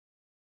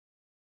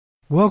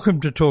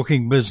Welcome to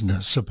Talking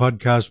Business, a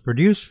podcast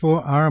produced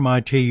for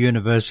RMIT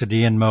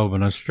University in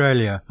Melbourne,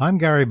 Australia. I'm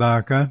Gary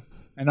Barker.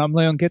 And I'm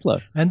Leon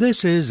Gettler. And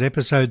this is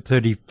episode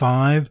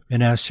 35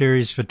 in our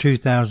series for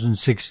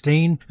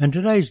 2016. And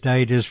today's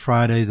date is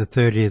Friday the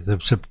 30th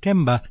of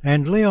September.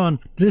 And Leon,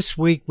 this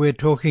week we're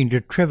talking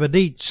to Trevor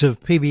Dietz of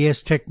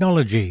PBS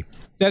Technology.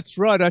 That's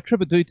right.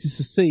 Trevor Dietz is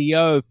the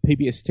CEO of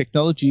PBS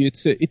Technology.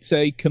 It's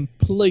a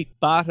complete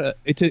barter.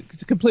 It's a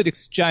complete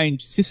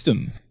exchange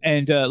system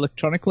and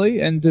electronically,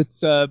 and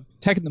it's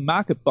taken the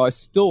market by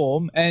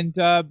storm. And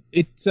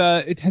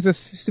it has a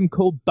system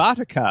called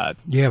Bartercard.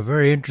 Yeah,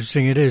 very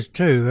interesting it is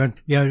too.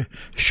 And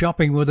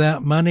shopping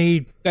without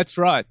money. That's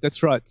right.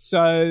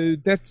 So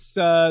that's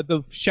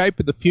the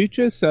shape of the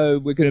future. So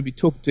we're going to be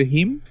talking to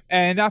him.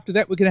 And after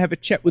that, we're going to have a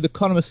chat with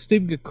economist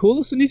Stephen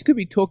Koukoulas, and he's going to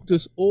be talking to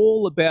us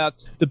all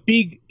about the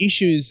big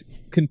issues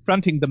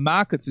confronting the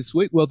markets this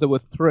week. Well, there were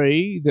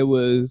three. There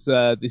was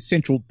the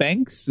central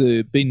banks,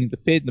 being the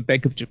Fed and the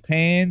Bank of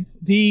Japan.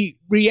 The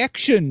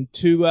reaction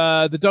to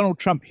the Donald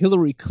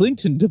Trump-Hillary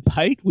Clinton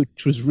debate,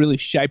 which was really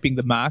shaping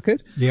the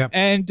market. Yeah.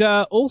 And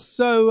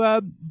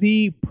also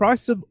the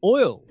price of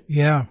oil.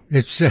 Yeah,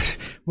 it's,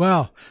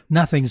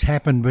 nothing's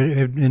happened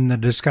in the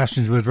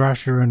discussions with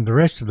Russia and the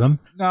rest of them.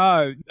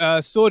 No,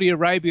 Saudi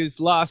Arabia's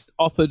last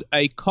offered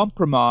a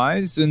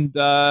compromise, and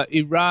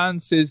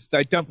Iran says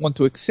they don't want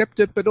to accept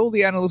it, but all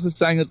the analysts are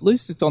saying at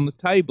least it's on the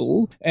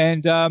table,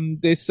 and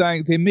they're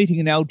saying they're meeting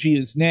in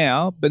Algiers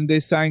now, but they're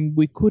saying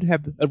we could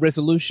have a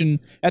resolution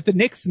at the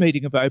next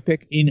meeting of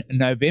OPEC in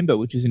November,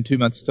 which is in 2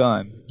 months'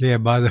 time. Yeah,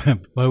 by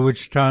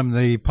which time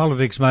the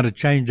politics might have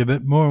changed a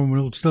bit more and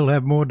we'll still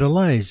have more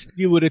delays.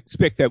 You would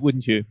expect that,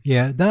 wouldn't you?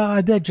 Yeah,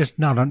 they're just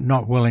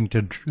not willing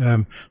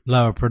to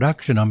lower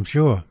production, I'm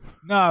sure.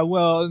 No,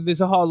 well,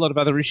 there's a whole lot of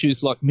other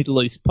issues like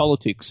Middle East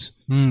politics.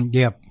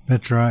 Yeah,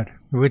 that's right,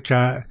 which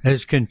are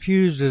as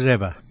confused as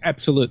ever.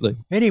 Absolutely.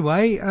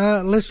 Anyway,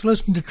 let's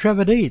listen to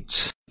Trevor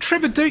Dietz.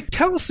 Trevor Dietz,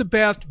 tell us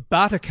about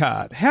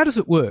Bartercard. How does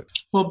it work?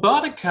 Well,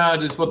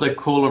 Bartercard is what they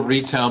call a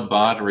retail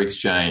barter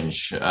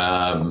exchange.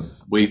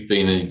 We've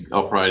been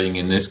operating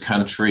in this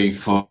country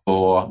for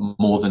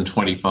more than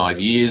 25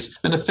 years.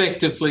 And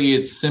effectively,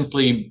 it's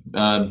simply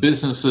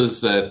businesses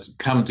that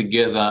come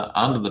together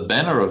under the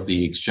banner of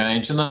the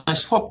exchange and they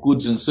swap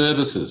goods and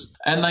services.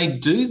 And they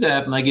do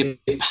that and they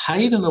get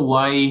paid in a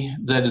way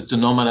that is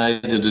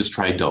denominated as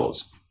trade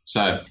dollars.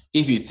 So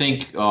if you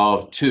think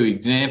of two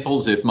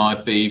examples, it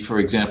might be, for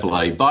example,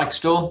 a bike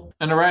store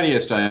and a radio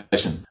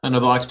station. And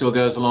the bike store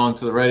goes along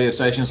to the radio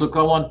station and says, look,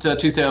 I want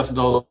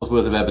 $2,000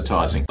 worth of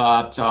advertising,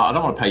 but I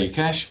don't want to pay you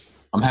cash.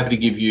 I'm happy to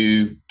give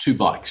you 2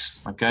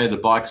 bikes. Okay, the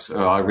bikes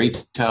I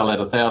retail at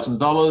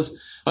 $1,000,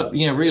 but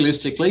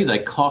realistically, they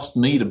cost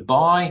me to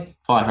buy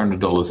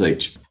 $500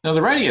 each. Now,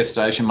 the radio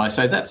station may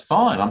say, that's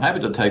fine. I'm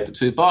happy to take the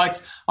 2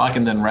 bikes. I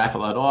can then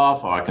raffle it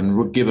off. Or I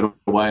can give it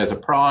away as a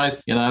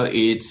prize.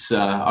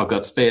 I've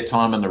got spare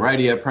time in the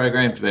radio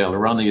program to be able to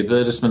run the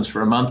advertisements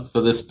for a month for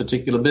this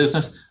particular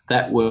business.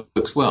 That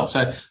works well.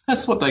 So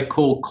that's what they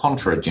call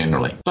contra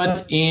generally.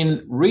 But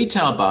in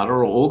retail barter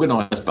or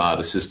organized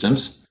barter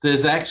systems,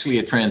 there's actually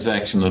a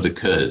transaction that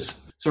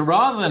occurs. So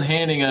rather than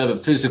handing over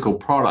physical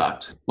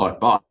product like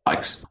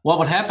bikes, what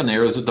would happen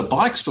there is that the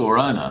bike store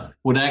owner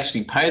would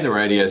actually pay the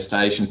radio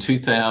station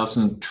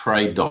 $2,000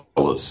 trade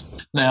dollars.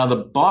 Now, the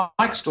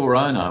bike store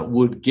owner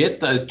would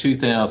get those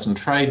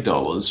 $2,000 trade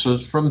dollars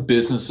from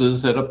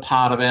businesses that are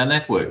part of our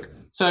network.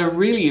 So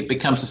really it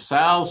becomes a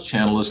sales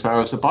channel as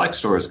far as the bike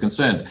store is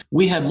concerned.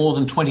 We have more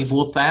than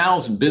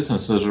 24,000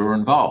 businesses that are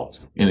involved.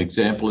 In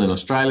example, in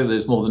Australia,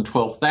 there's more than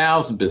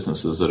 12,000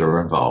 businesses that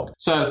are involved.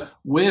 So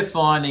we're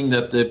finding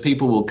that the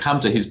people will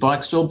come to his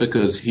bike store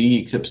because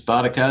he accepts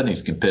Bartercard and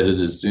his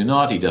competitors do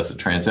not. He does a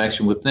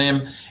transaction with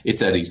them.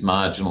 It's at his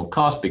marginal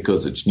cost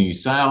because it's new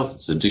sales.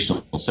 It's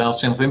additional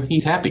sales channel for him.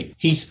 He's happy.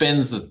 He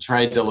spends the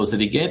trade dollars that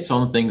he gets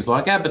on things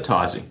like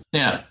advertising.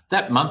 Now,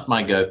 that month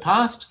may go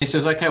past. He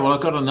says, okay, well,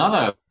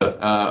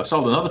 I've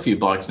sold another few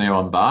bikes now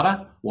on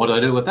barter. What do I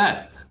do with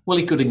that? Well,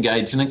 he could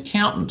engage an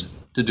accountant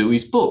to do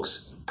his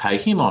books, pay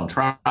him on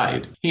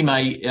trade. He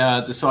may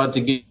decide to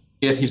get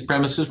his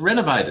premises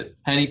renovated,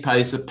 and he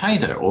pays the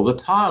painter or the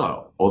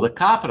tiler or the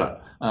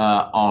carpenter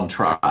on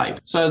trade.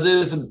 So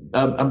there's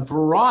a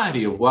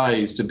variety of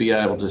ways to be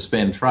able to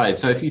spend trade.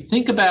 So if you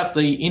think about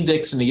the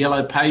index in the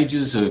yellow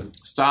pages, it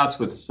starts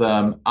with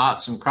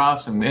arts and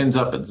crafts and ends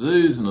up at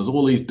zoos and there's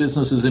all these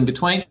businesses in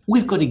between.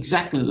 We've got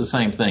exactly the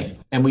same thing,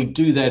 and we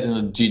do that in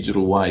a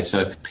digital way.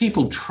 So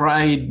people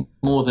trade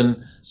more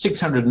than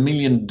 $600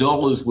 million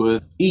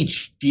worth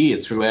each year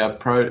through our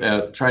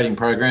trading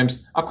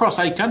programs across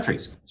 8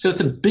 countries. So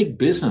it's a big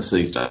business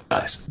these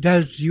days.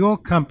 Does your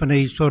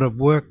company sort of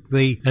work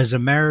as a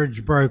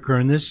marriage broker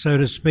in this, so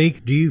to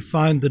speak? Do you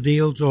find the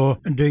deals, or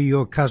do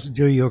your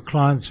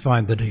clients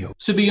find the deals?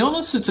 To be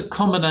honest, it's a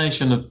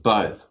combination of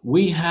both.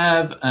 We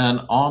have an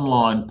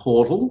online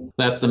portal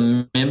that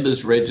the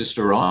members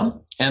register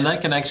on, and they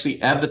can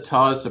actually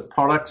advertise the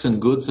products and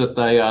goods that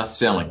they are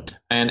selling.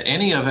 And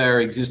any of our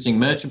existing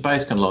merchant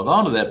base can log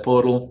on to that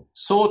portal,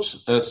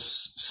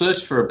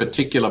 search for a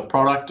particular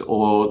product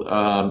or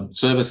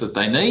service that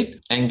they need,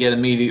 and get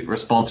immediate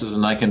responses,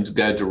 and they can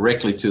go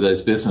directly to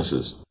those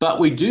businesses. But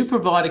we do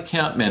provide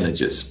account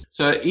managers.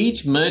 So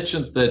each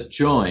merchant that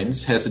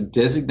joins has a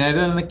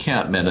designated an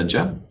account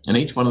manager, and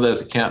each one of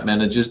those account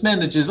managers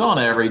manages on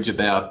average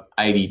about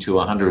 80 to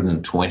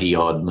 120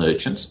 odd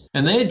merchants.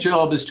 And their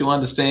job is to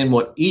understand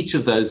what each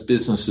of those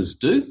businesses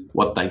do,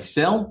 what they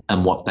sell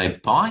and what they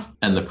buy,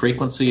 and the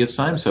frequency of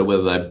same. So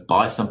whether they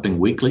buy something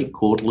weekly,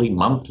 quarterly,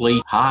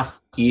 monthly, half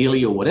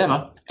yearly or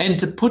whatever, and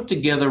to put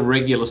together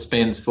regular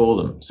spends for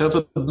them. So if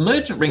a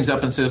merchant rings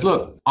up and says,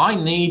 look, I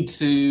need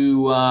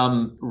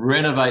to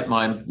renovate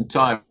my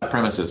entire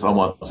premises. I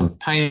want some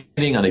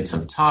painting, I need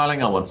some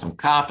tiling, I want some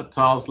carpet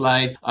tiles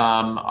laid,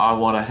 I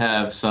want to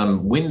have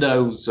some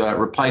windows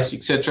replaced,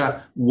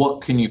 etc.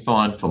 What can you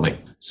find for me?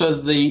 So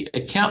the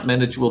account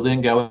manager will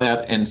then go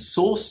out and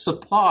source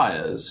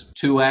suppliers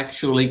to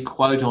actually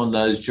quote on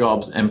those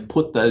jobs and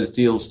put those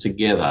deals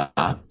together.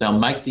 They'll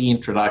make the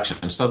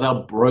introduction. So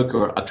they'll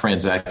broker a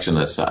transaction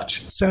as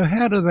such. So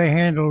how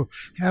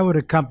would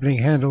a company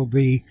handle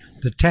the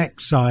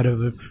tax side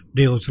of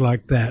deals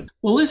like that?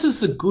 Well, this is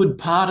the good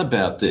part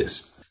about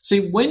this.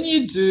 See, when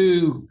you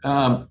do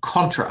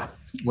contra,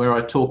 where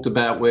I talked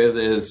about where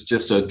there's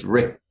just a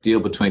direct deal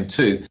between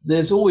two,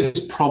 there's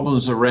always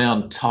problems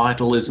around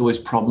title. There's always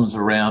problems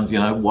around,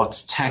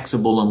 what's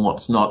taxable and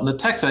what's not. And the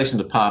taxation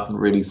department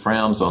really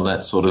frowns on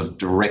that sort of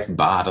direct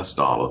barter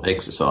style of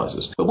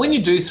exercises. But when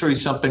you do through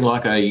something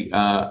like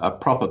a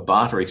proper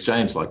barter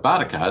exchange like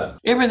Bartercard,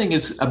 everything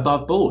is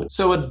above board.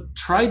 So a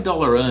trade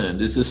dollar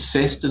earned is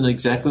assessed in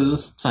exactly the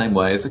same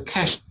way as a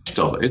cash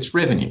dollar. It's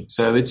revenue,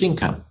 so it's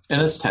income,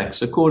 and it's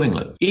taxed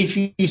accordingly. If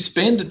you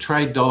spend a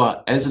trade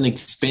dollar as an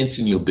expense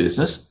in your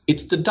business,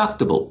 it's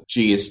deductible.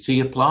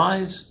 GST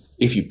applies.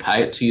 If you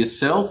pay it to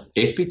yourself,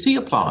 FBT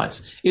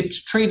applies.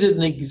 It's treated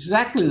in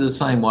exactly the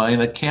same way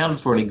and accounted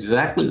for in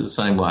exactly the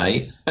same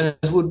way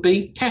as would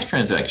be cash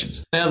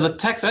transactions. Now, the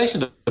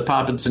taxation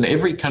departments in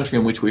every country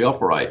in which we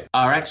operate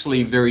are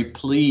actually very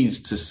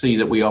pleased to see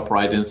that we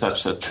operate in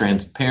such a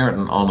transparent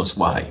and honest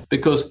way,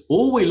 because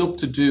all we look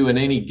to do in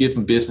any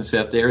given business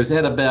out there is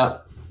add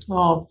about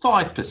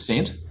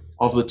 5%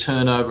 of the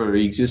turnover of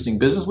the existing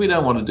business. We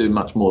don't want to do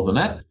much more than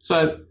that.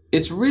 So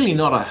it's really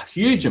not a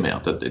huge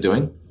amount that they're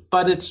doing,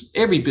 but it's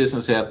every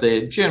business out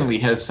there generally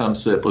has some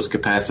surplus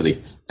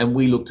capacity, and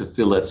we look to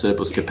fill that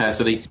surplus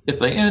capacity. If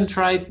they earn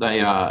trade,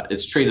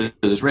 it's treated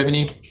as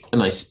revenue,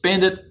 and they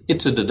spend it,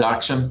 it's a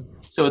deduction.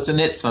 So it's a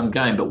net sum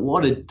game. But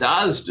what it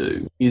does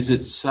do is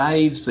it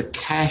saves the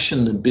cash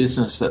in the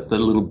business that the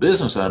little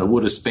business owner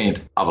would have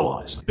spent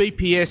otherwise.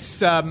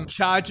 BPS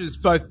charges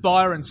both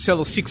buyer and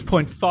seller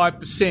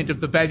 6.5%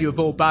 of the value of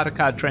all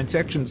Bartercard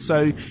transactions.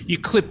 So you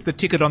clip the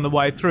ticket on the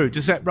way through.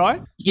 Is that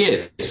right?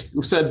 Yes.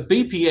 So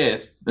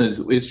BPS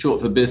is short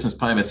for Business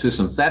Payment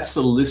Systems. That's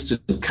a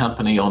listed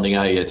company on the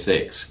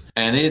ASX,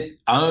 and it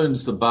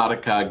owns the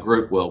Bartercard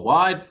group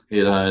worldwide.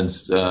 It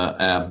owns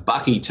our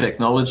Bucky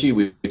technology,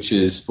 which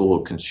is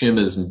for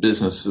consumers and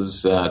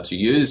businesses to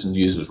use and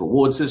users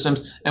reward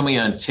systems, and we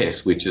own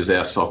Test, which is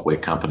our software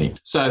company.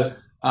 So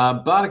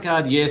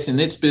Bartercard, yes, in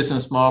its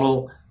business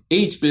model,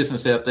 each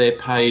business out there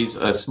pays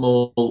a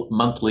small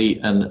monthly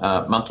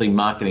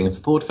marketing and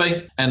support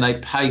fee, and they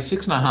pay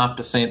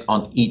 6.5%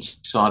 on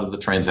each side of the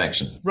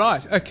transaction.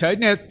 Right. Okay.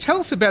 Now tell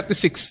us about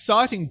this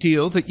exciting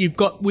deal that you've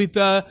got with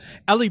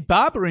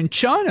Alibaba in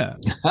China.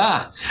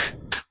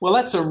 Well,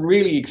 that's a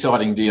really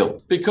exciting deal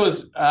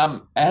because,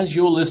 as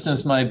your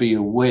listeners may be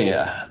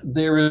aware,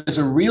 there is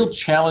a real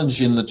challenge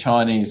in the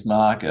Chinese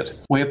market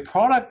where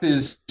product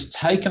is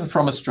taken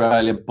from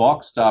Australia,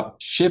 boxed up,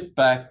 shipped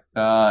back.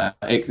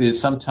 It is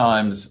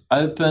sometimes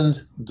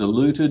opened,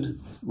 diluted,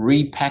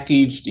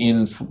 repackaged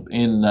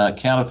in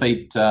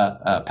counterfeit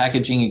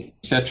packaging,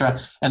 etc.,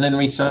 and then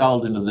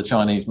resold into the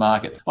Chinese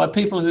market by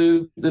people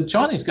who the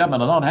Chinese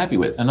government are not happy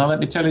with. And now let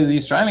me tell you, the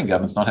Australian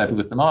government's not happy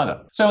with them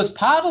either. So as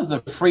part of the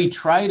free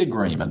trade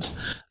agreement,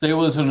 there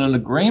was an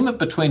agreement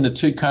between the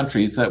two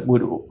countries that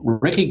would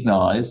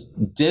recognise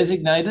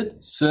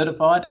designated,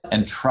 certified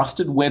and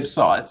trusted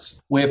websites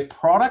where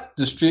product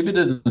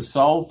distributed and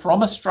sold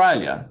from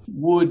Australia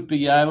would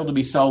be able to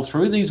be sold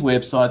through these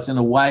websites in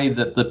a way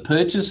that the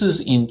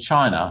purchasers in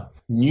China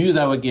knew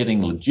they were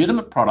getting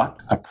legitimate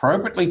product,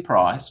 appropriately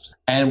priced,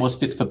 and was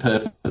fit for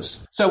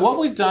purpose. So what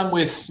we've done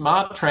with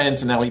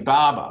SmartTrans and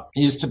Alibaba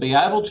is to be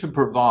able to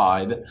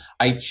provide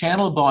a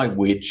channel by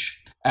which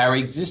our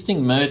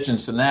existing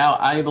merchants are now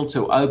able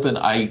to open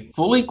a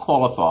fully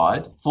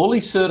qualified, fully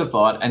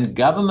certified and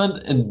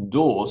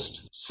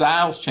government-endorsed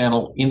sales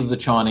channel into the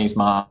Chinese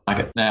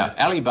market. Now,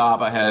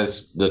 Alibaba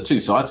has the two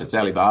sites. It's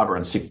Alibaba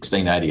and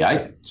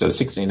 1688. So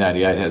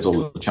 1688 has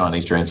all the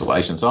Chinese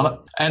translations on it.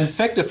 And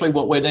effectively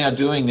what we're now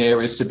doing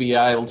there is to be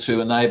able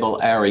to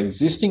enable our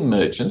existing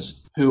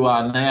merchants who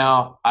are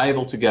now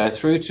able to go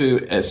through to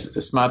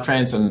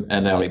SmartTrans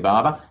and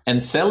Alibaba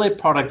and sell their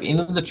product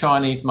into the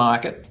Chinese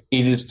market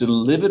it is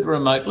delivered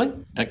remotely,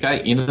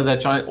 okay, into that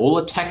China. All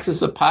the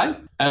taxes are paid.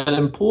 And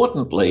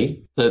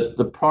importantly,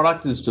 the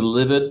product is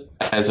delivered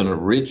as an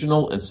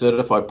original and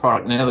certified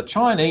product. Now, the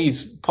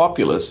Chinese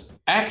populace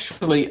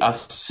actually are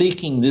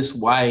seeking this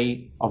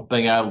way of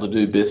being able to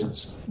do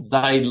business.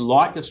 They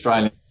like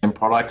Australian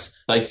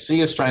products. They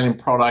see Australian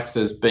products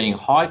as being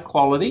high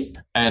quality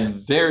and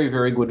very,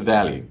 very good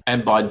value.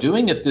 And by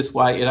doing it this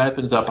way, it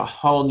opens up a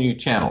whole new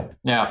channel.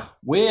 Now,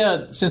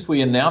 since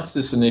we announced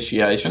this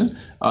initiation,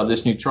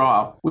 this new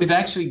trial, we've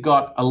actually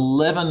got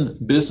 11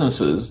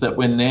 businesses that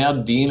we're now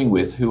dealing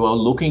with who are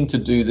looking to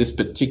do this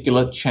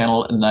particular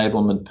channel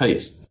enablement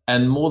piece.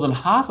 And more than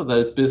half of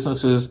those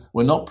businesses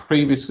were not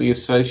previously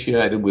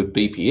associated with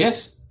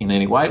BPS in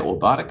any way or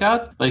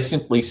Bartercard. They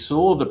simply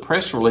saw the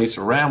press release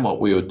around what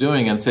we were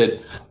doing and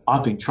said,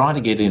 I've been trying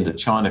to get into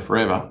China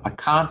forever. I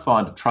can't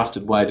find a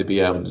trusted way to be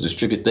able to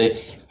distribute there.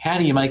 How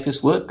do you make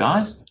this work,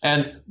 guys?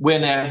 And we're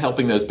now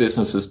helping those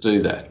businesses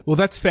do that. Well,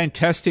 that's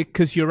fantastic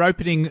because you're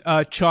opening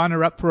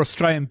China up for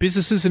Australian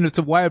businesses, and it's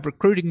a way of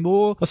recruiting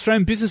more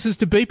Australian businesses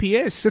to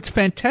BPS. That's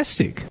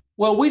fantastic.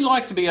 Well, we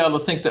like to be able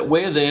to think that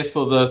we're there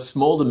for the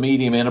small to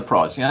medium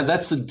enterprise.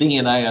 That's the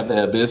DNA of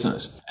our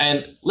business.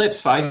 And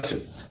let's face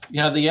it,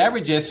 the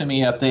average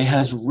SME out there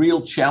has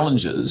real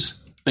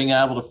challenges being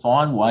able to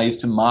find ways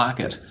to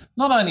market,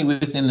 not only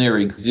within their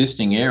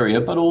existing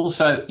area, but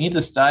also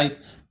interstate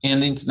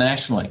and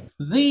internationally.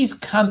 These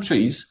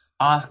countries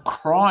are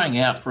crying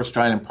out for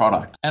Australian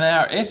product. And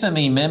our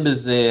SME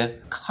members there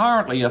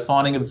currently are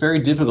finding it very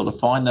difficult to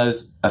find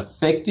those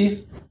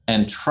effective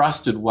and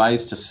trusted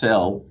ways to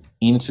sell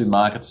into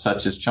markets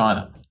such as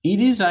China. It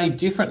is a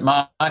different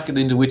market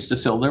into which to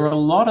sell. There are a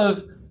lot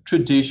of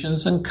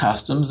traditions and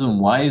customs and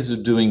ways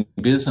of doing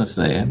business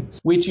there,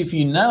 which if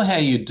you know how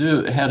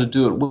to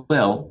do it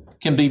well,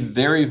 can be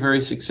very, very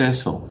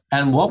successful.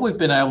 And what we've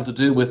been able to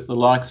do with the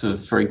likes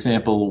of, for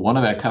example, one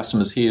of our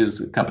customers here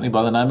is a company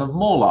by the name of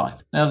More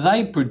Life. Now,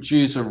 they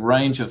produce a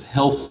range of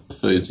health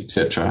foods,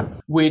 etc.,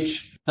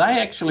 which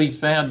they actually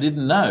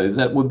didn't know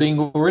that were being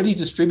already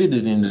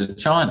distributed into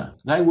China.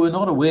 They were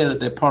not aware that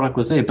their product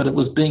was there, but it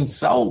was being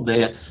sold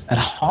there at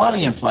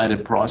highly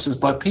inflated prices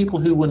by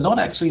people who were not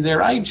actually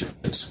their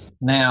agents.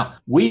 Now,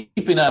 we've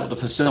been able to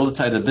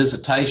facilitate a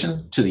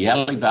visitation to the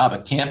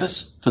Alibaba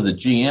campus for the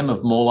GM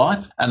of More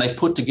Life, and they've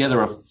put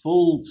together a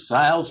full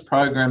sales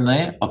program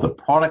there of the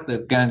product they're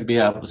going to be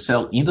able to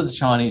sell into the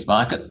Chinese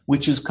market,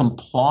 which is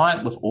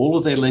compliant with all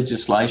of their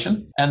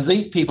legislation. And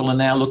these people are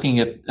now looking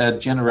at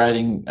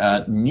generating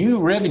new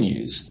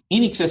revenues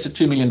in excess of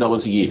 $2 million a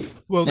year.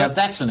 Well, now,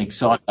 that's an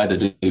exciting way to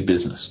do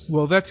business.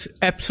 Well, that's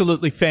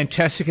absolutely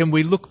fantastic, and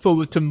we look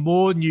forward to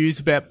more news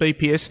about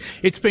BPS.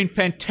 It's been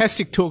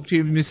fantastic talking to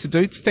you, Mr.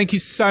 Dutz. Thank you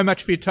so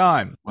much for your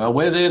time. Well,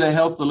 we're there to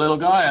help the little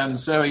guy, and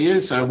so are you,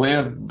 so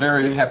we're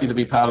very happy to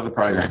be part of the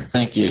program.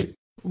 Thank you.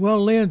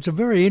 Well, Leon, it's a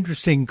very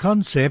interesting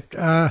concept.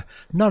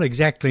 Not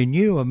exactly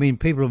new. I mean,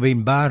 people have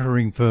been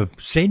bartering for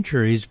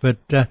centuries, but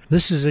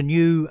this is a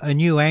new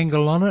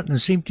angle on it, and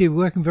it seems to be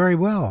working very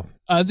well.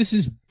 This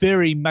is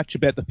very much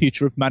about the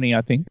future of money,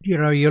 I think.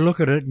 You look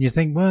at it and you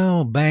think,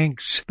 well,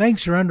 banks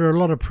are under a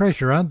lot of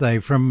pressure, aren't they?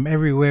 From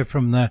everywhere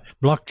from the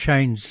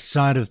blockchain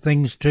side of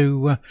things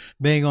to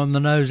being on the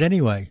nose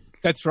anyway.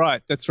 That's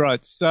right.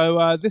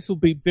 So this will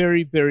be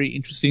very, very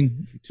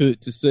interesting to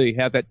see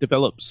how that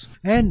develops.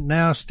 And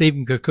now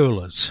Stephen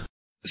Koukoulas.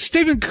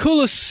 Stephen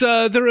Koukoulas,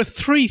 there are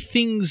three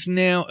things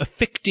now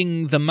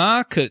affecting the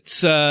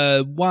markets.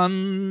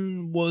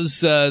 One was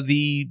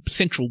the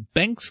central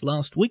banks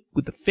last week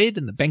with the Fed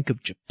and the Bank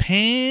of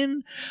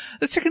Japan.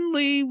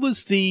 Secondly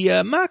was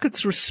the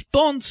market's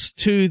response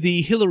to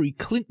the Hillary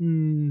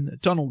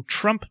Clinton-Donald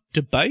Trump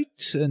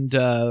debate and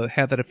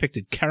how that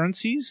affected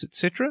currencies,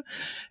 etc.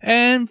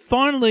 And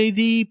finally,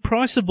 the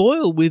price of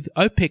oil with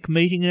OPEC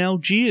meeting in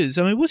Algiers.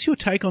 I mean, what's your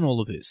take on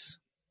all of this?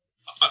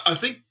 I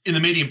think in the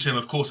medium term,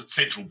 of course, it's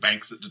central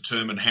banks that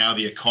determine how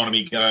the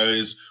economy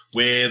goes,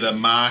 where the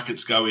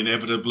markets go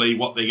inevitably,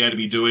 what they're going to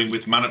be doing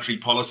with monetary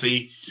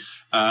policy,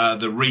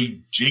 the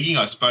rejigging,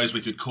 I suppose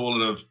we could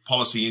call it, of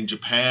policy in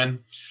Japan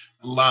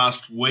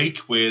last week,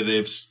 where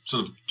they've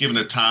sort of given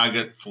a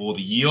target for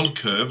the yield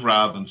curve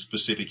rather than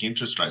specific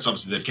interest rates.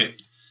 Obviously, they've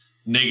kept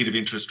negative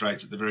interest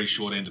rates at the very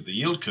short end of the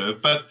yield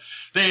curve, but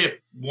they're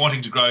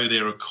wanting to grow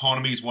their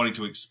economies, wanting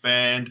to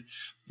expand.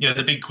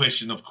 The big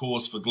question, of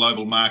course, for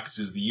global markets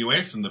is the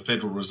US and the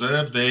Federal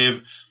Reserve.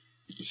 They've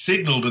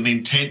signalled an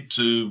intent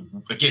to,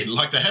 again,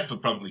 like they have for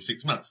probably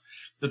 6 months,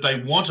 that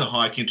they want to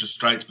hike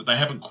interest rates, but they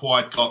haven't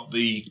quite got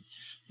the,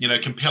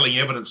 compelling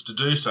evidence to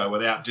do so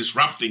without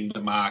disrupting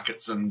the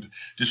markets and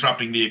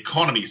disrupting the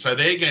economy. So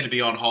they're going to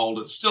be on hold.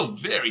 It's still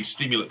very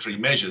stimulatory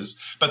measures.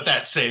 But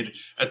that said,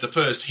 at the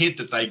first hint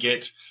that they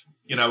get,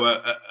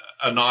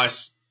 a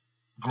nice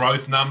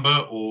growth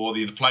number, or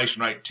the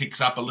inflation rate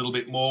ticks up a little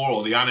bit more,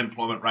 or the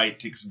unemployment rate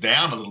ticks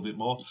down a little bit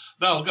more,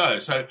 they'll go.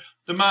 So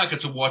the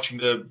markets are watching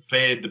the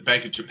Fed, the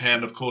Bank of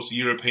Japan, of course, the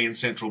European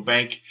Central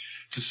Bank,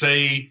 to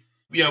see,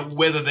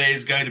 whether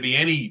there's going to be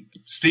any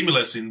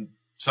stimulus in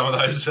some of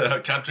those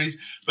countries.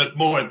 But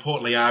more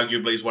importantly,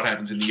 arguably, is what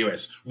happens in the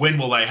US. When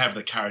will they have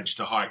the courage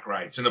to hike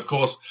rates? And of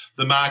course,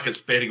 the market's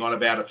betting on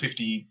about a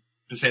 50%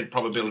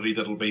 probability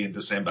that it'll be in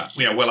December,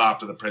 well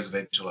after the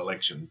presidential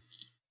election.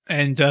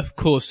 And of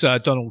course,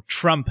 Donald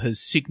Trump has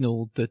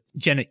signalled that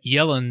Janet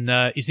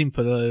Yellen is in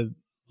for the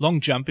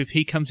long jump if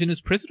he comes in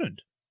as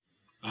president.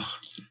 Oh,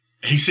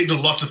 he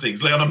signalled lots of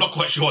things, Leon. I'm not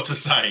quite sure what to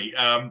say.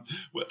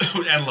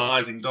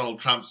 Analysing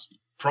Donald Trump's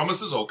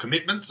promises or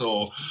commitments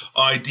or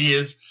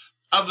ideas,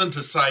 other than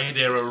to say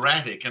they're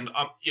erratic. And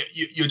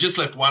you're just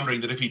left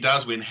wondering that if he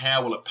does win,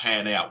 how will it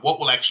pan out? What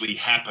will actually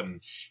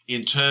happen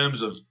in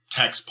terms of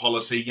tax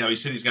policy? He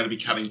said he's going to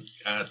be cutting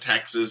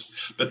taxes,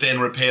 but then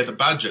repair the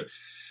budget.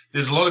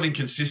 There's a lot of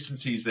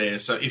inconsistencies there.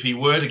 So if he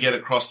were to get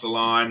across the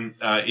line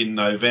in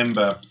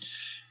November,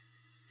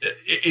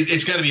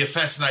 it's going to be a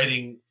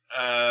fascinating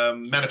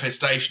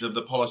manifestation of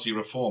the policy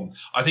reform.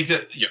 I think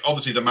that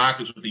obviously the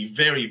markets would be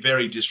very,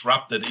 very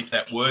disrupted if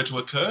that were to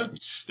occur.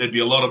 There'd be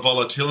a lot of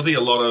volatility,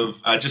 a lot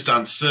of just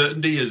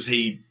uncertainty as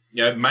he,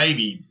 he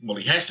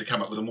has to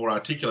come up with a more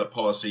articulate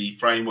policy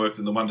framework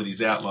than the one that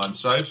he's outlined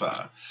so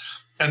far.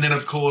 And then,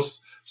 of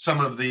course, some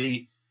of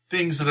the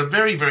things that are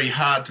very, very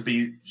hard to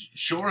be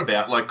sure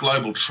about, like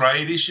global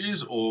trade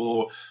issues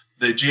or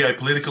the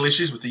geopolitical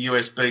issues with the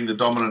US being the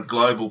dominant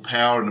global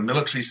power in a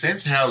military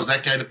sense. How is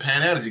that going to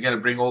pan out? Is he going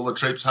to bring all the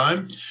troops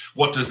home?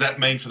 What does that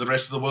mean for the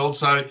rest of the world?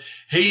 So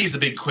he's the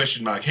big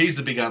question mark. He's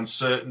the big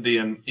uncertainty,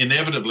 and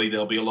inevitably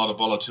there'll be a lot of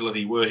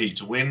volatility were he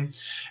to win.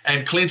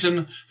 And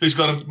Clinton, who's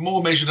got a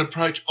more measured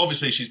approach,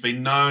 obviously she's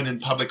been known in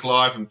public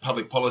life and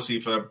public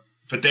policy for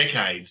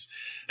decades.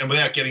 And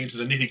without getting into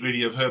the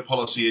nitty-gritty of her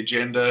policy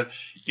agenda,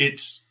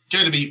 it's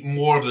going to be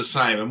more of the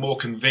same, a more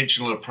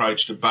conventional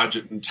approach to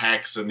budget and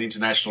tax and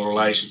international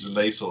relations and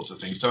these sorts of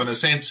things. So in a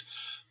sense,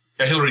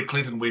 a Hillary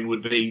Clinton win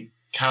would be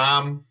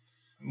calm,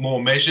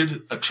 more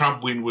measured. A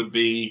Trump win would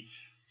be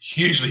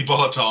hugely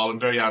volatile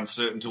and very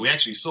uncertain until we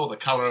actually saw the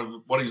colour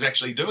of what he's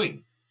actually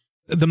doing.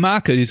 The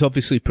market is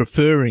obviously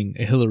preferring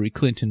a Hillary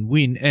Clinton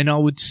win, and I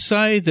would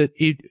say that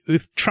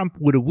if Trump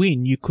were to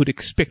win, you could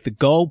expect the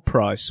gold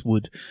price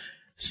would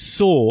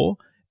soar,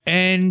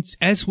 and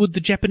as would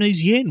the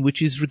Japanese yen,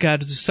 which is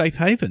regarded as a safe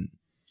haven.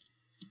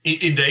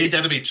 Indeed,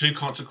 that'll be two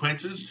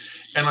consequences.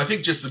 And I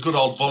think just the good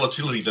old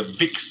volatility, the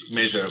VIX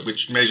measure,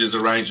 which measures a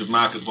range of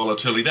market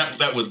volatility,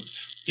 that would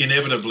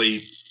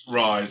inevitably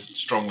rise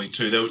strongly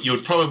too. You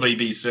would probably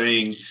be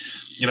seeing,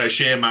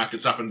 share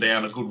markets up and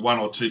down a good 1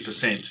 or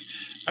 2%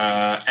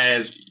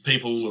 as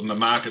people in the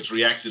markets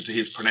reacted to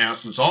his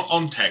pronouncements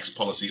on tax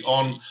policy,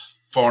 on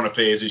foreign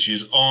affairs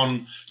issues,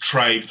 on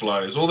trade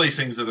flows, all these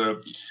things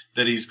that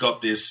he's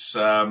got this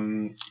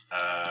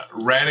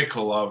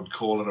radical, I would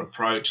call it,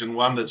 approach, and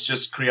one that's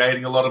just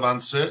creating a lot of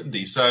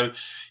uncertainty. So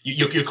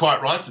you're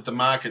quite right that the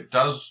market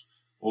does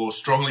or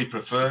strongly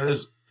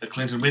prefers a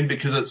Clinton win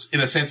because it's, in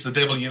a sense, the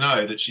devil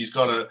that she's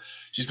got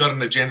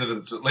an agenda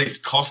that's at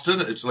least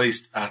costed, it's at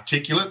least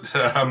articulate.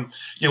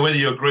 Whether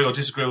you agree or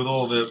disagree with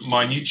all the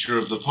minutiae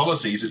of the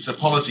policies, it's a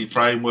policy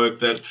framework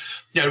that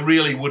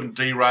really wouldn't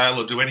derail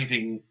or do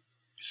anything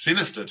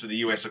sinister to the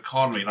US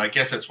economy. And I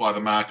guess that's why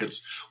the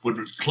markets would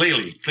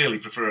clearly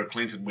prefer a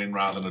Clinton win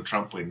rather than a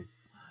Trump win.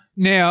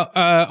 Now,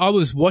 I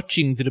was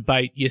watching the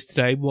debate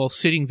yesterday while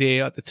sitting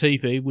there at the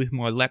TV with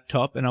my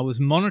laptop, and I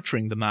was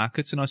monitoring the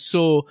markets, and I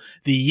saw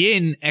the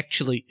yen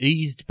actually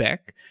eased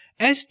back,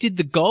 as did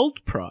the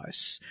gold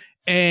price,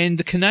 and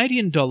the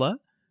Canadian dollar,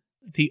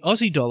 the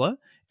Aussie dollar,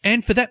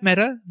 and for that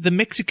matter, the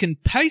Mexican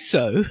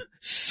peso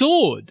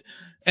soared.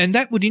 And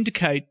that would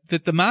indicate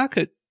that the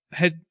market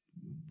had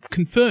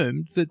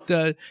confirmed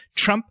that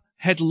Trump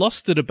had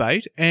lost the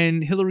debate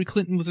and Hillary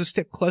Clinton was a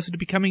step closer to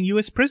becoming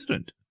US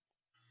president.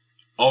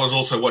 I was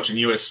also watching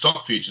US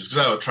stock futures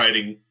because they were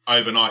trading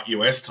overnight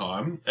US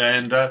time,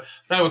 and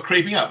they were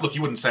creeping up. Look,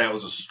 you wouldn't say it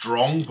was a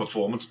strong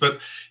performance, but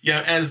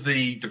as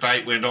the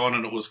debate went on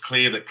and it was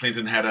clear that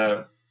Clinton had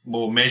a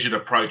more measured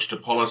approach to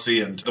policy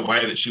and the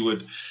way that she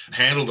would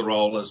handle the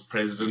role as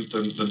president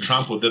than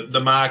Trump would, the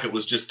market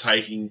was just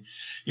taking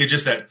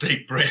just that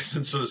deep breath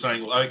and sort of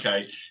saying, well,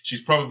 okay,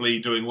 she's probably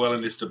doing well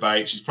in this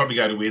debate. She's probably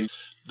going to win.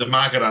 The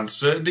market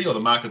uncertainty or the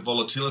market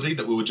volatility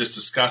that we were just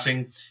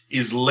discussing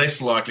is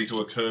less likely to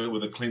occur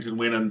with a Clinton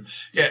win.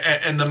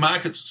 And the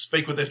markets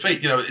speak with their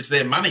feet. It's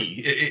their money.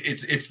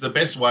 It's the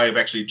best way of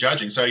actually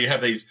judging. So you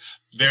have these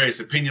various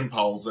opinion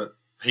polls that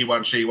he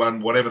won, she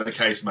won, whatever the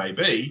case may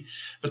be.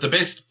 But the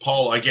best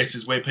poll, I guess,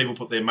 is where people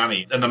put their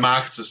money. And the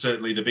markets are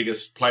certainly the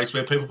biggest place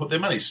where people put their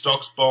money.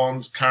 Stocks,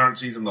 bonds,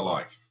 currencies, and the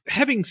like.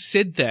 Having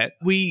said that,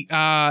 we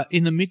are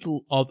in the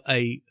middle of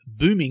a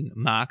booming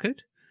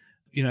market.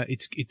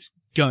 It's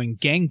going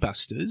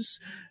gangbusters.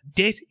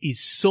 Debt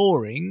is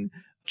soaring.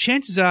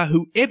 Chances are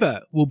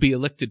whoever will be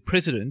elected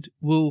president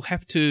will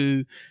have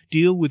to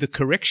deal with a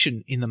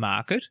correction in the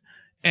market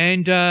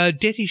and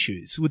debt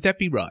issues. Would that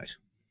be right?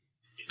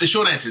 The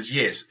short answer is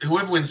yes.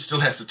 Whoever wins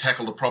still has to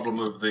tackle the problem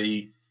of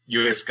the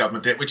US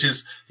government debt, which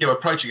is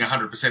approaching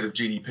 100% of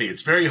GDP.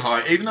 It's very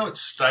high, even though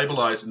it's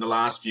stabilised in the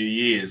last few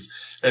years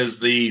as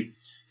the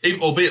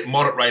albeit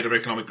moderate rate of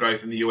economic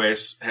growth in the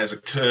US has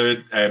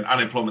occurred and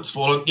unemployment's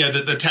fallen.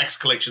 The tax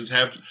collections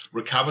have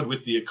recovered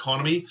with the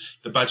economy.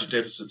 The budget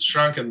deficit's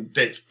shrunk and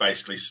debt's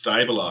basically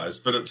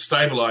stabilised, but it's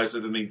stabilised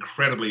at an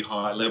incredibly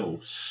high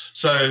level.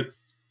 So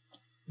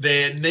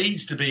there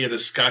needs to be a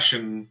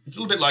discussion. It's a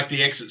little bit like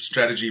the exit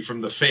strategy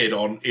from the Fed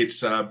on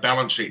its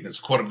balance sheet and its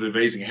quantitative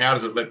easing. How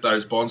does it let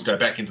those bonds go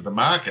back into the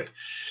market?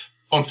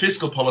 On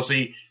fiscal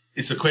policy,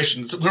 it's the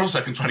question. We're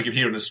also confronting it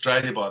here in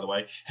Australia, by the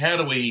way. How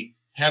do we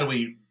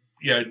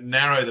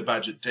narrow the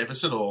budget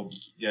deficit or,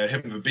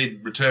 heaven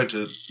forbid, return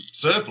to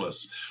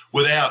surplus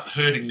without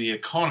hurting the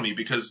economy?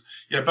 Because,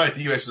 both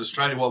the US and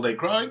Australia, while they're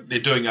growing, they're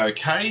doing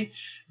okay.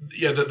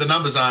 The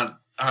numbers aren't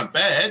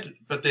bad,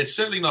 but they're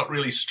certainly not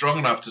really strong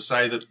enough to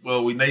say that,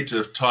 well, we need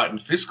to tighten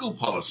fiscal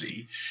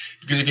policy.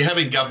 Because if you're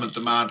having government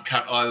demand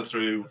cut either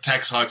through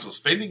tax hikes or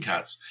spending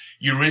cuts,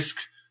 you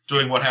risk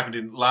doing what happened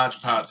in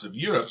large parts of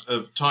Europe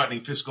of tightening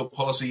fiscal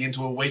policy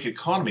into a weak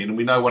economy. And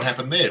we know what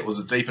happened there. It was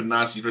a deep and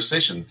nasty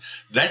recession.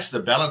 That's the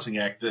balancing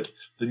act that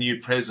the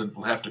new president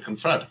will have to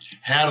confront.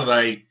 How do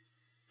they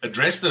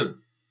address the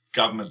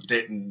government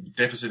debt and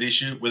deficit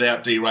issue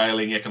without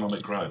derailing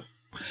economic growth?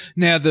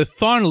 Now, the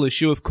final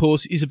issue, of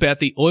course, is about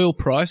the oil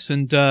price,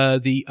 and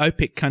the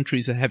OPEC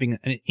countries are having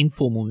an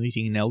informal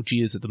meeting in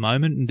Algiers at the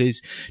moment, and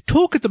there's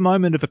talk at the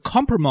moment of a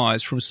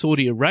compromise from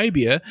Saudi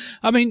Arabia.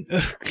 I mean,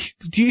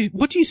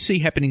 what do you see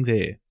happening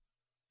there?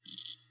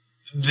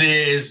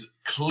 There's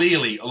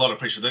clearly a lot of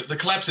pressure. The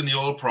collapse in the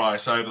oil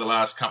price over the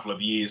last couple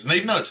of years, and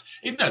even though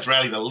it's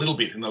rallied a little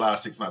bit in the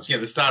last 6 months,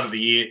 the start of the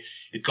year,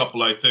 it got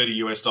below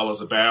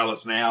 $30 a barrel.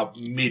 It's now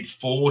mid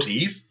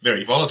 40s,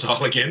 very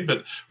volatile again,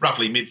 but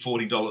roughly mid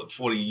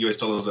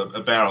 $40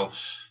 a barrel.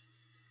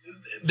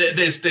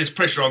 There's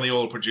pressure on the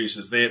oil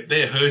producers.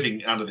 They're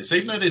hurting under this,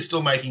 even though they're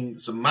still making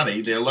some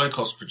money. They're low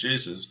cost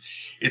producers.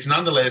 It's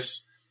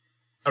nonetheless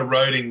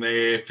eroding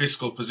their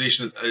fiscal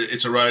position.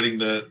 It's eroding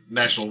the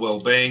national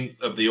well-being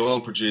of the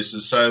oil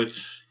producers. So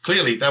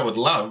clearly they would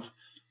love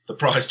the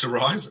price to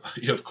rise.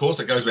 Of course,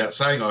 it goes without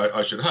saying,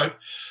 I should hope.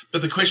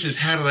 But the question is,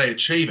 how do they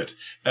achieve it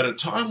at a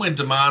time when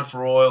demand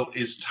for oil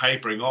is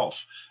tapering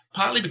off?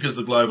 Partly because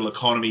the global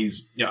economy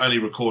is only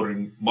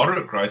recording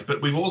moderate growth,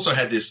 but we've also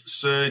had this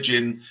surge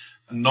in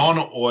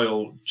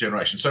non-oil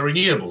generation, so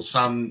renewables,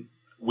 sun,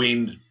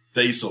 wind,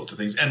 these sorts of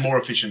things, and more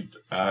efficient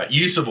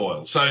use of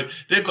oil. So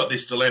they've got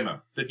this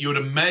dilemma that you would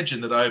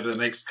imagine that over the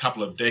next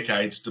couple of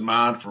decades,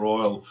 demand for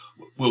oil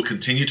will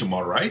continue to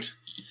moderate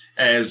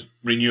as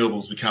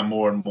renewables become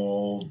more and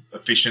more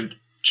efficient,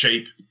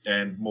 cheap,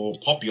 and more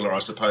popular, I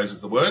suppose is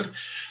the word.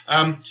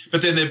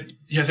 But then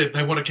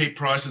they want to keep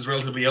prices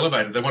relatively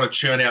elevated. They want to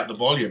churn out the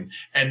volume.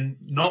 And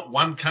not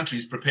one country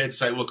is prepared to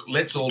say, look,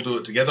 let's all do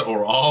it together,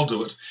 or I'll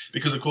do it.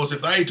 Because, of course,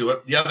 if they do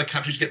it, the other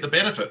countries get the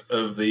benefit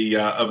of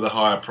the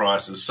higher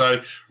prices.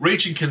 So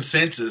reaching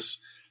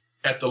consensus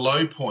at the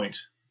low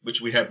point,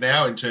 which we have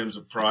now in terms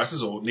of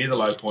prices, or near the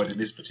low point in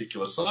this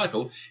particular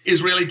cycle,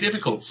 is really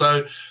difficult.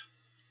 So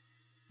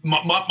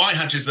my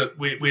hunch is that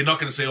we're not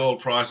going to see oil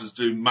prices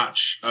do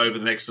much over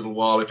the next little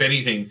while. If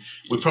anything,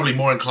 we're probably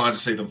more inclined to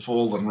see them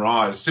fall than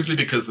rise, simply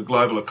because the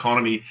global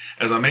economy,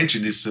 as I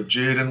mentioned, is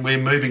subdued and we're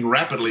moving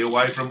rapidly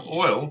away from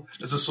oil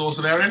as a source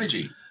of our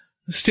energy.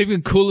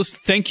 Stephen Koulis,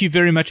 thank you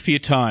very much for your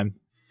time.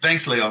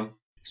 Thanks, Leon.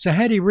 So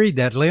how do you read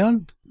that,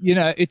 Leon?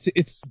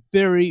 It's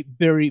very,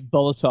 very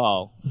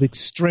volatile,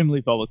 extremely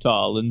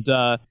volatile,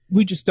 and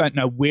we just don't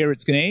know where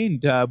it's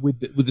going to end with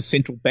the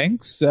central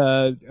banks.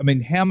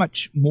 How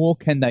much more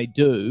can they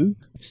do?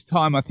 It's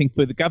time, I think,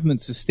 for the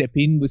governments to step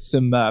in with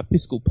some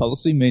fiscal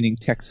policy, meaning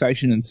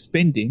taxation and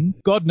spending.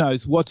 God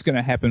knows what's going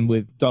to happen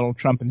with Donald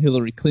Trump and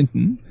Hillary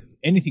Clinton.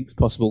 Anything's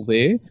possible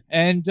there.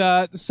 And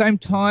at the same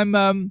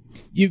time,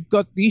 you've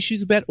got the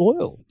issues about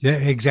oil. Yeah,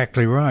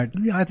 exactly right.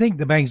 I think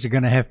the banks are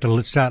going to have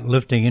to start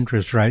lifting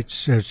interest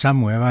rates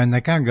somewhere. I mean, they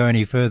can't go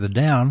any further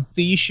down.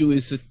 The issue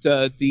is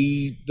that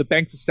the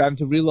banks are starting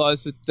to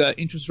realise that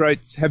interest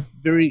rates have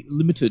very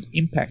limited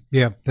impact.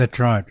 Yeah, that's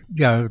right.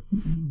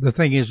 The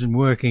thing isn't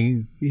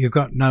working. You've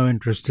got no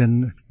interest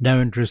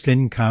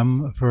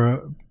income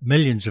for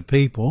millions of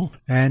people,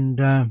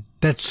 and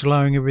that's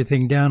slowing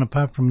everything down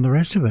apart from the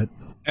rest of it.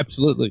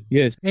 Absolutely,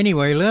 yes.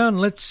 Anyway, Leon,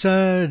 let's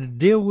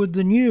deal with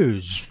the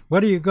news.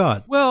 What do you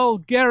got? Well,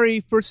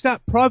 Gary, for a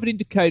start, private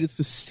indicators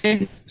for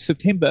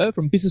September,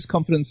 from business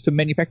confidence to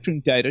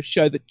manufacturing data,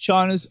 show that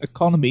China's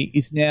economy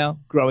is now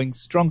growing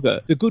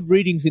stronger. The good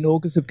readings in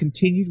August have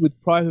continued, with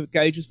private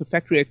gauges for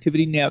factory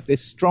activity now at their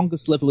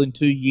strongest level in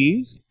 2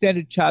 years.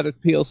 Standard Chartered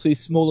PLC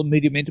Small and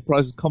Medium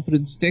Enterprises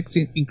Confidence Index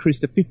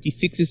increased to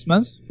 56 this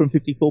month from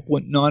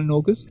 54.9 in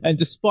August. And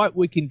despite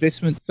weak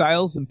investment,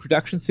 sales and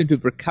production seem to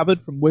have recovered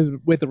from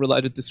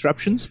weather-related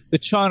disruptions. The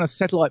China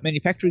Satellite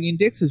Manufacturing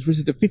Index has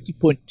risen to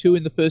 50.2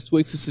 in the first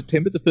weeks of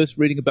September, the first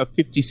reading above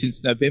 50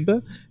 since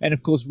November. And,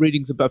 of course,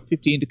 readings above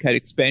 50 indicate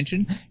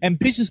expansion. And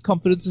business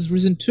confidence has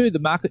risen too. The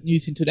Market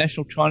News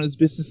International China's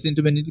business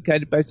sentiment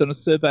indicated, based on a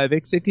survey of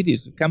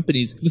executives of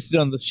companies listed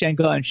on the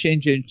Shanghai and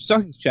Shenzhen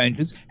stock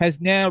exchanges, has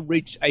now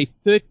reached a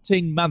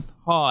 13-month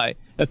high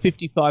of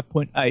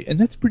 55.8, and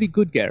that's pretty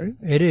good, Gary.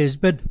 It is,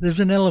 but there's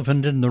an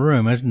elephant in the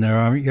room, isn't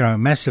there?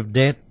 Massive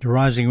debt, the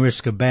rising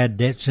risk of bad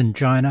debts in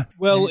China.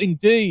 Well,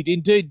 indeed,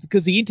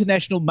 because the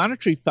International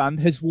Monetary Fund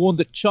has warned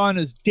that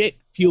China's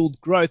debt-fueled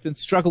growth and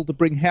struggle to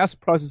bring house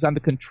prices under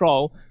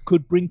control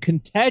could bring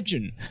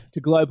contagion to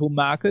global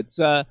markets.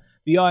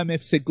 The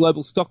IMF said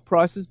global stock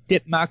prices,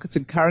 debt markets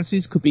and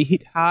currencies could be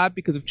hit hard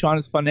because of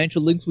China's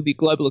financial links with the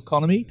global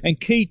economy, and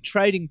key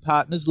trading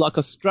partners like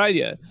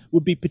Australia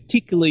would be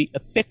particularly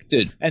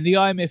affected. And the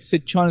IMF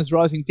said China's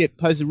rising debt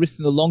poses a risk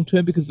in the long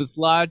term because of its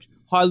large,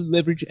 highly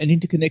leveraged and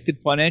interconnected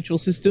financial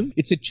system.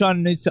 It said China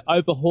needs to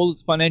overhaul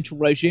its financial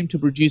regime to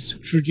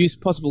reduce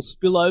possible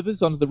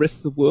spillovers onto the rest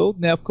of the world.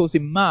 Now, of course,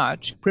 in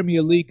March,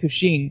 Premier Li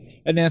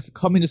Keqiang announced the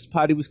Communist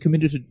Party was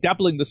committed to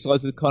doubling the size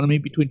of the economy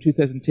between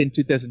 2010 and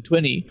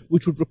 2020,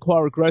 which would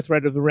require a growth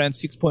rate of around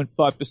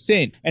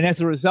 6.5%. And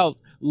as a result,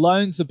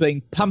 loans are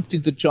being pumped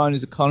into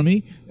China's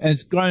economy, and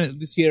it's grown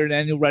this year at an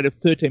annual rate of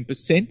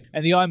 13%.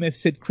 And the IMF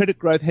said credit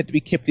growth had to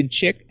be kept in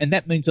check, and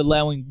that means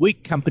allowing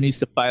weak companies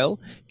to fail,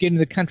 getting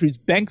the country's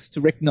banks to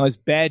recognise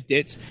bad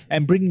debts,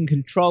 and bringing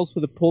controls for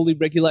the poorly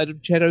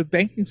regulated shadow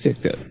banking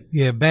sector.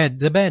 Yeah,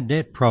 the bad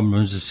debt problem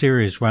is a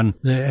serious one,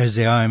 as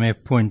the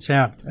IMF points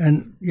out.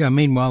 And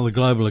meanwhile, the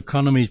global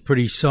economy is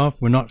pretty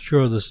soft. We're not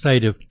sure of the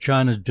state of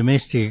China's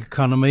domestic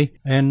economy,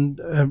 and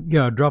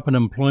a drop in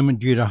employment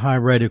due to high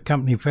rate of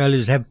company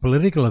failures have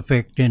political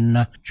effect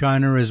in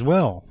China as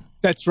well.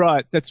 That's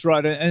right.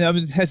 And I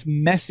mean, it has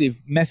massive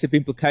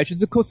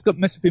implications. Of course, it's got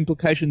massive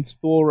implications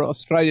for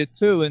Australia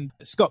too. And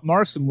Scott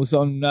Morrison was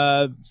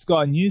on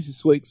Sky News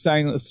this week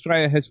saying that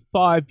Australia has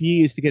 5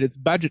 years to get its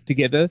budget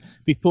together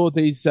before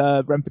these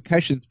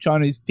ramifications of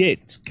Chinese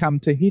debts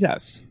come to hit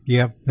us.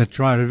 Yeah, that's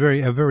right.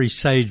 A very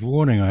sage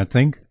warning, I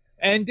think.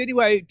 And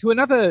anyway, to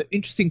another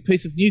interesting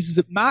piece of news is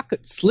that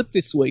markets slipped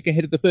this week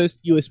ahead of the first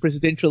US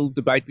presidential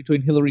debate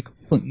between Hillary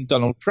Clinton and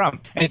Donald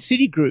Trump. And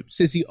Citigroup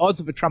says the odds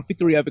of a Trump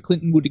victory over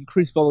Clinton would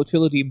increase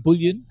volatility in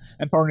bullion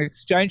and foreign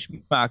exchange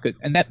market.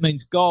 And that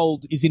means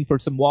gold is in for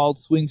some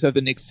wild swings over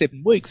the next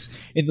 7 weeks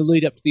in the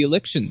lead up to the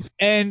elections.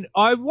 And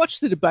I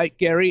watched the debate,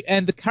 Gary,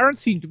 and the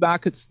currency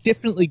markets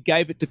definitely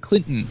gave it to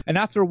Clinton. And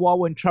after a while,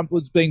 when Trump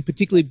was being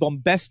particularly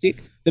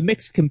bombastic, the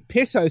Mexican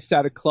peso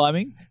started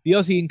climbing, the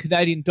Aussie and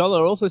Canadian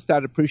dollar also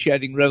started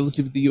appreciating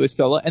relative to the US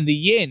dollar, and the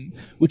yen,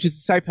 which is a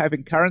safe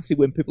haven currency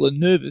when people are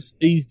nervous,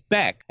 eased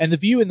back. And the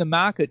view in the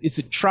market is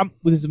that Trump,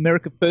 with his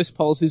America First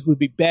policies, would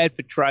be bad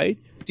for trade,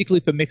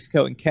 particularly for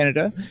Mexico and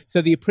Canada.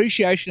 So the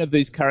appreciation of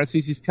these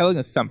currencies is telling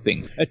us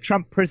something. A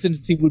Trump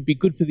presidency would be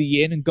good for the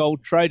yen and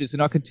gold traders.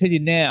 And I can tell you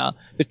now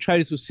that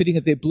traders were sitting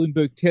at their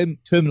Bloomberg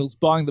terminals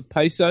buying the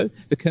peso,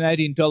 the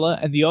Canadian dollar,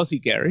 and the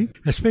Aussie, Gary.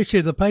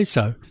 Especially the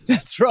peso.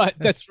 That's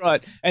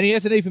right. And he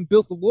hasn't even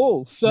built the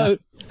wall. So,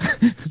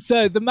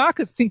 so the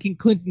market's thinking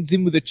Clinton's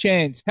in with a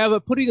chance. However,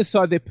 putting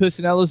aside their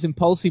personalities and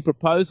policy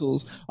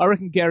proposals, I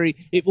reckon,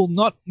 Gary, it will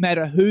not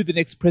matter who the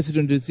next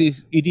president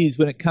is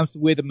when it comes to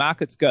where the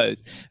markets goes.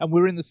 And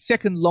we're in the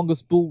second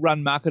longest bull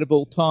run market of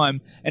all time.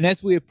 And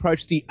as we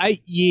approach the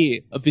 8th year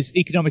of this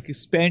economic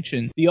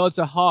expansion, the odds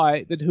are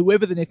high that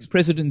whoever the next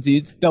president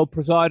is, they'll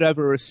preside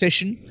over a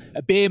recession,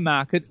 a bear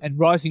market, and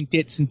rising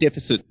debts and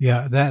deficits.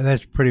 Yeah,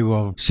 that's pretty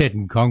well set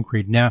in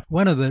concrete. Now,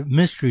 one of the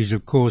mysteries,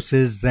 of course,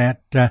 is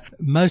that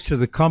most of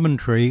the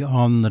commentary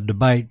on the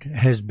debate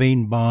has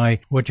been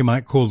by what you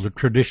might call the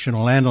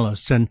traditional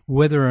analysts, and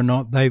whether or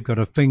not they've got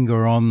a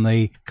finger on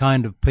the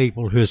kind of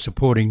people who are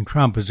supporting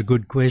Trump is a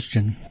good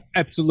question.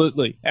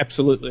 Absolutely.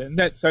 And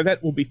that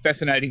will be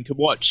fascinating to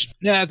watch.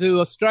 Now to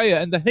Australia,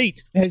 and the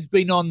heat has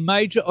been on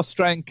major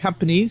Australian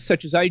companies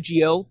such as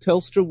AGL,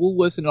 Telstra,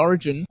 Woolworths and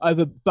Origin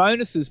over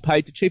bonuses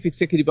paid to chief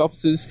executive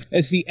officers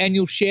as the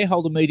annual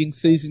shareholder meeting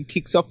season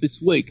kicks off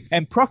this week.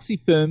 And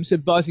proxy firms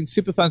advising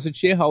super funds and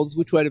shareholders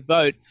which way to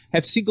vote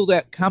have singled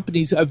out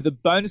companies over the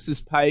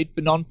bonuses paid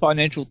for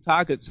non-financial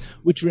targets,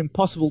 which are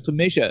impossible to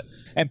measure.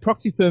 And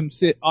proxy firm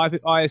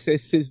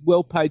ISS says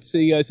well-paid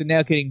CEOs are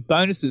now getting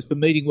bonuses for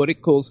meeting what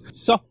it calls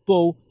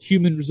softball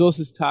human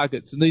resources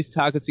targets. And these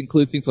targets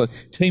include things like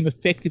team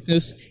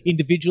effectiveness,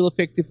 individual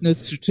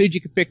effectiveness,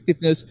 strategic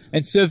effectiveness,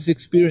 and service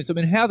experience. I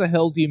mean, how the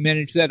hell do you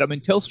manage that? I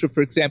mean, Telstra,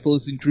 for example,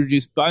 has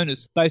introduced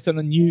bonus based on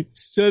a new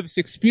service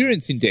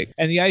experience index.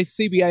 And the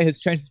CBA has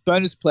changed its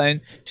bonus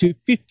plan to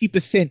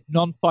 50%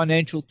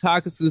 non-financial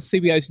targets. So the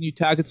CBA's new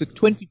targets are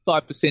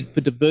 25% for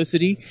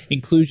diversity,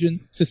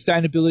 inclusion,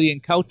 sustainability,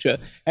 and culture,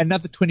 and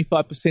another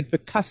 25% for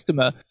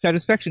customer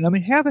satisfaction. I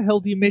mean, how the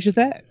hell do you measure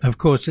that? Of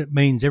course, it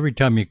means every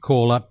time you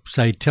call up,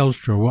 say,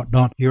 Telstra or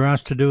whatnot, you're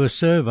asked to do a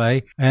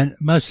survey, and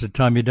most of the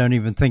time you don't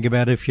even think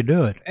about if you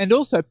do it. And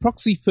also,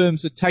 proxy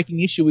firms are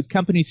taking issue with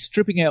companies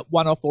stripping out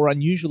one-off or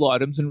unusual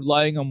items and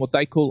relying on what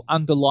they call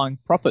underlying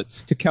profits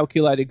to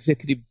calculate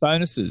executive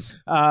bonuses.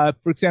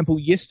 For example,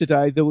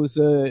 yesterday there was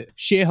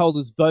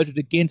shareholders voted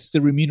against the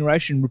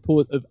remuneration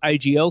report of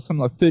AGL.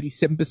 Something like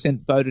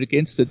 37% voted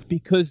against it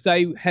because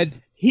they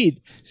had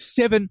hid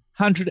 $700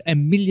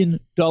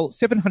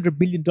 $700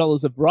 million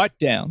of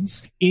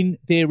write-downs in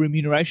their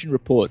remuneration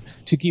report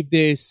to give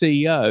their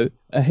CEO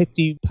a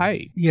hefty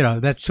pay. You know,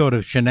 that sort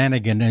of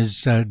shenanigan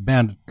is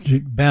bound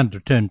to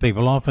turn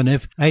people off, and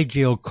if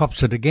AGL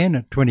cops it again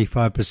at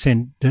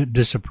 25%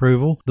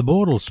 disapproval, the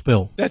board will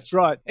spill. That's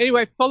right.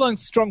 Anyway, following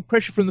strong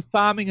pressure from the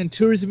farming and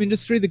tourism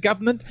industry, the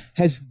government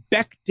has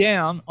backed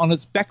down on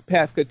its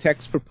backpacker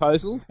tax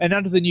proposal, and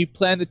under the new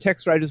plan, the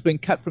tax rate has been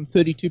cut from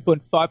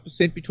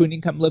 32.5% between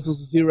income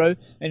levels of 0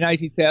 and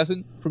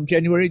 80,000 from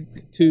January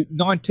to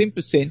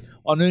 19%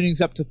 on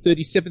earnings up to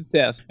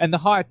 37,000, and the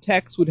higher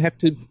tax would have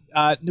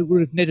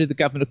netted the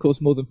government, of course,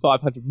 more than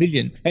 $500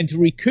 million. And to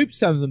recoup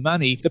some of the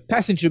money, the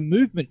passenger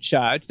movement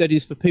charge, that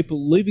is for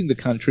people leaving the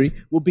country,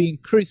 will be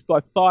increased by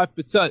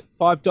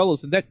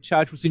 $5, and that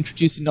charge was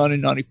introduced in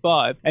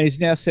 1995 and is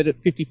now set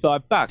at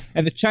 $55.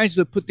 And the changes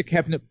were put to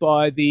cabinet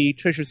by the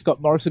Treasurer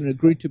Scott Morrison and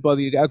agreed to by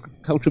the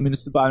Agriculture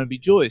Minister Barnaby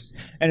Joyce.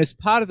 And as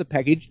part of the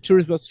package,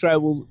 Tourism Australia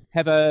will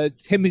have a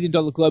 $10 million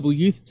global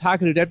youth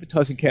targeted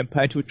advertising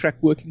campaign to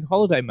attract working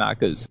holiday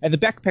markers. And the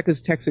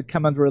backpackers tax had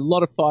come under a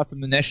lot of fire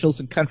from the Nationals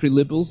and country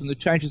Liberals, and the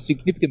change is a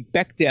significant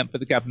backdown for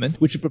the government,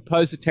 which had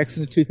proposed a tax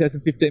in the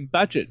 2015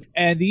 budget.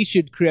 And the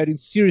issue creating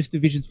serious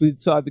divisions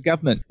inside the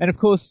government. And of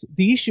course,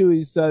 the issue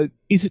is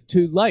it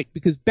too late?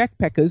 Because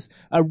backpackers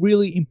are a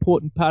really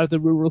important part of the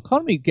rural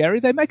economy, Gary.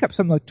 They make up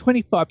something like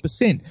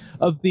 25%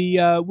 of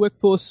the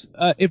workforce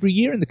every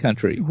year in the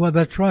country. Well,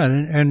 that's right.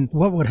 And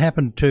what would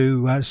happen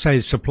to, say,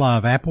 the supply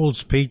of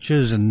apples,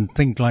 peaches, and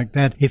things like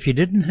that if you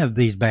didn't have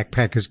these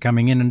backpackers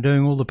coming in and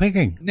doing all the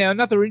picking? Now,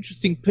 another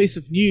interesting piece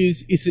of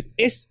news is that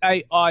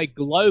SAI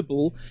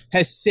Global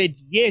has said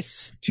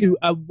yes to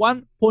a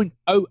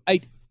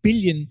 $1.08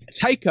 billion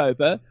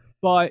takeover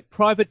by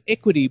private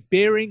equity.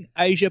 Bering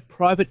Asia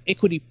Private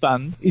Equity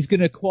Fund is going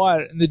to acquire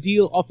it, and the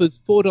deal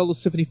offers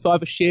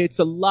 $4.75 a share. It's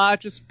the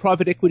largest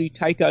private equity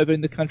takeover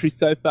in the country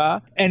so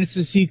far, and it's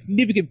a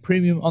significant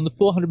premium on the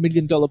 $400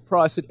 million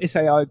price that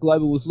SAI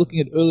Global was looking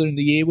at earlier in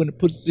the year when it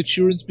put its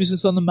insurance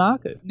business on the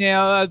market.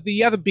 Now,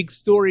 the other big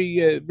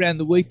story around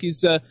the week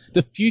is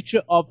the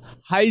future of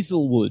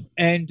Hazelwood,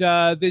 and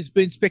there's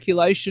been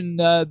speculation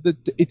that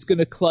it's going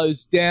to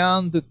close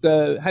down, that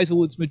the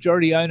Hazelwood's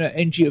majority owner,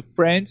 Engie of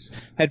France,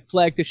 had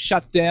flagged a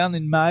shutdown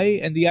in May,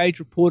 and The Age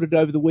reported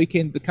over the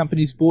weekend the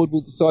company's board will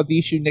decide the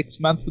issue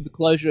next month, with the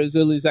closure as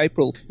early as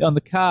April on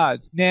the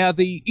cards. Now,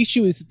 the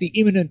issue is that the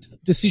imminent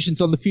decisions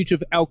on the future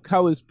of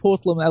Alcoa's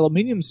Portland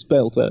aluminium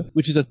smelter,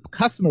 which is a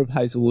customer of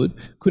Hazelwood,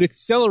 could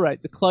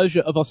accelerate the closure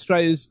of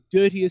Australia's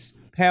dirtiest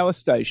power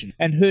station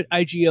and hurt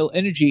AGL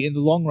Energy in the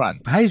long run.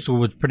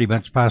 Hazelwood's pretty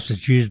much past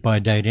its use-by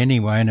date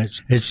anyway, and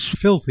it's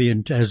filthy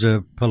as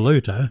a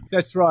polluter.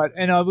 That's right,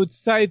 and I would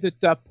say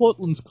that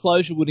Portland's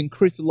closure would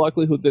increase the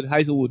likelihood that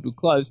Hazelwood would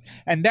close,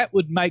 and that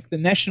would make the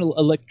national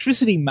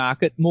electricity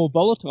market more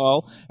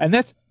volatile, and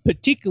that's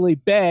particularly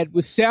bad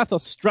with South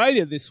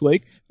Australia this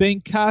week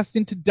being cast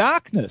into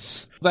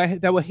darkness.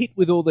 They were hit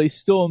with all these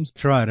storms.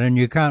 That's right, and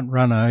you can't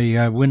run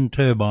a wind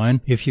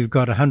turbine if you've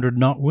got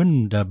 100-knot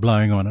wind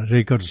blowing on it.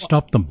 You've got to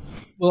stop them.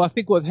 Well, I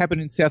think what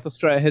happened in South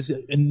Australia has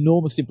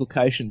enormous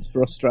implications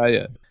for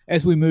Australia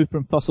as we move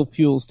from fossil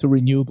fuels to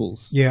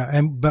renewables.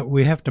 Yeah, but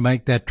we have to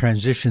make that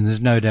transition.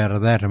 There's no doubt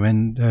of that. I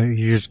mean,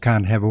 you just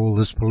can't have all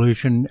this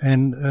pollution,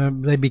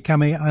 and they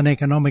become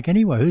uneconomic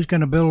anyway. Who's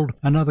going to build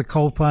another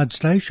coal-fired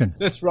station?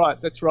 That's right.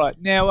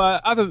 Now,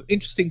 other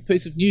interesting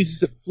piece of news is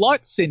that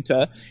Flight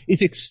Centre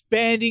is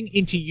expanding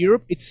into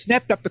Europe. It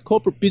snapped up the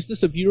corporate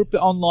business of Europe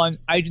online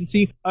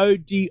agency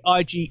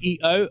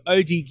Odigeo,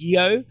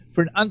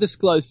 for an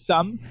undisclosed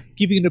sum,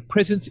 giving it a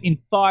presence in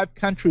 5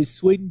 countries: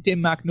 Sweden,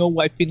 Denmark,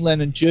 Norway,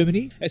 Finland and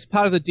Germany. As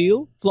part of the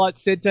deal, Flight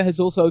Centre has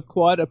also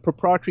acquired a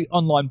proprietary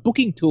online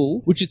booking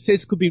tool, which it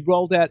says could be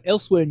rolled out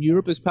elsewhere in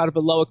Europe as part of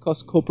a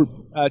lower-cost corporate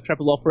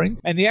travel offering.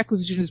 And the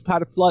acquisition is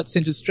part of Flight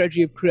Centre's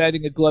strategy of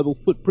creating a global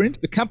footprint.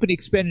 The company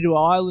expanded to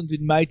Ireland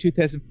in May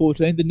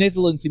 2014, the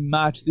Netherlands in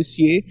March this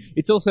year.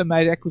 It's also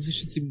made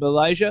acquisitions in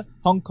Malaysia,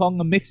 Hong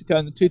Kong and Mexico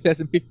in the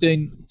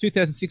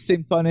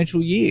 2016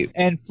 financial year.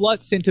 And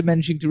Flight Centre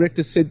managing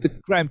director said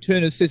that Graham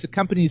Turner says the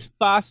company is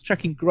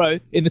fast-tracking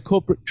growth in the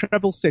corporate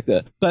travel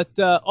sector, but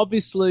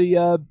obviously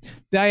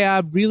they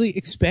are really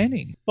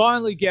expanding.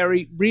 Finally,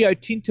 Gary, Rio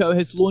Tinto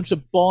has launched a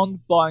bond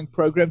buying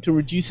program to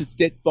reduce its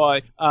debt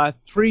by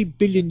 $3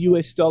 billion.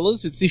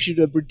 It's issued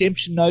a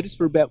redemption notice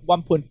for about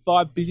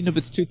 $1.5 billion of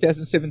its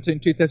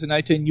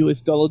 2017-2018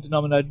 US dollar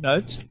denominated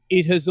notes.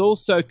 It has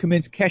also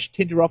commenced cash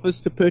tender offers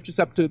to purchase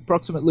up to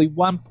approximately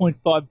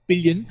 $1.5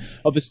 billion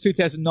of its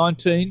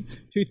 2019,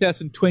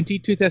 2020,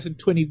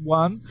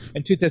 2021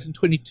 and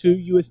 2022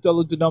 US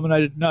dollar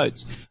denominated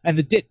notes. And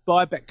the debt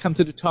buyback comes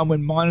at a time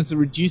when miners are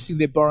reducing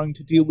their borrowing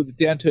to deal with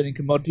the downturn in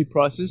commodity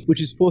prices, which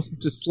has forced them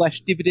to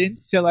slash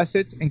dividends, sell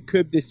assets and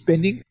curb their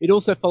spending. It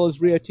also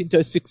follows Rio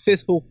Tinto's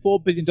successful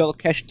 $4 billion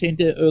cash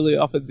tender earlier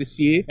offered this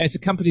year, and it's the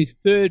company's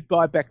third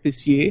buyback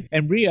this year.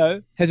 And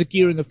Rio has a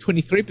gearing of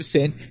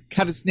 23%,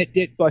 cut its net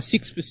debt by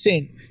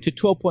 6% to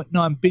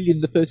 $12.9 billion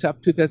in the first half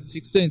of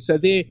 2016. So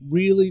they're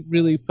really,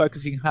 really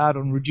focusing hard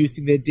on reducing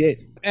refinancing their debt.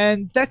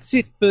 And that's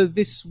it for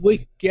this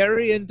week,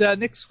 Gary. And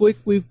next week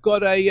we've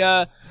got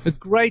a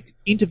great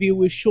interview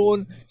with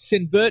Sean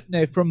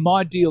Senvertner from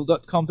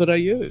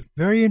mydeal.com.au.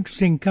 Very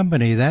interesting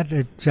company, that.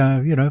 It's,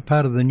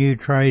 part of the new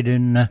trade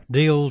in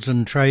deals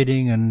and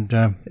trading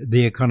and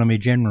the economy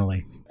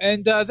generally.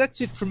 And that's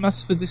it from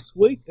us for this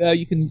week.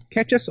 You can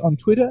catch us on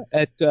Twitter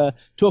at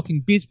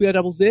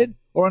TalkingBizBRZZ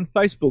or on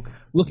Facebook.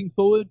 Looking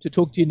forward to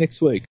talk to you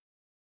next week.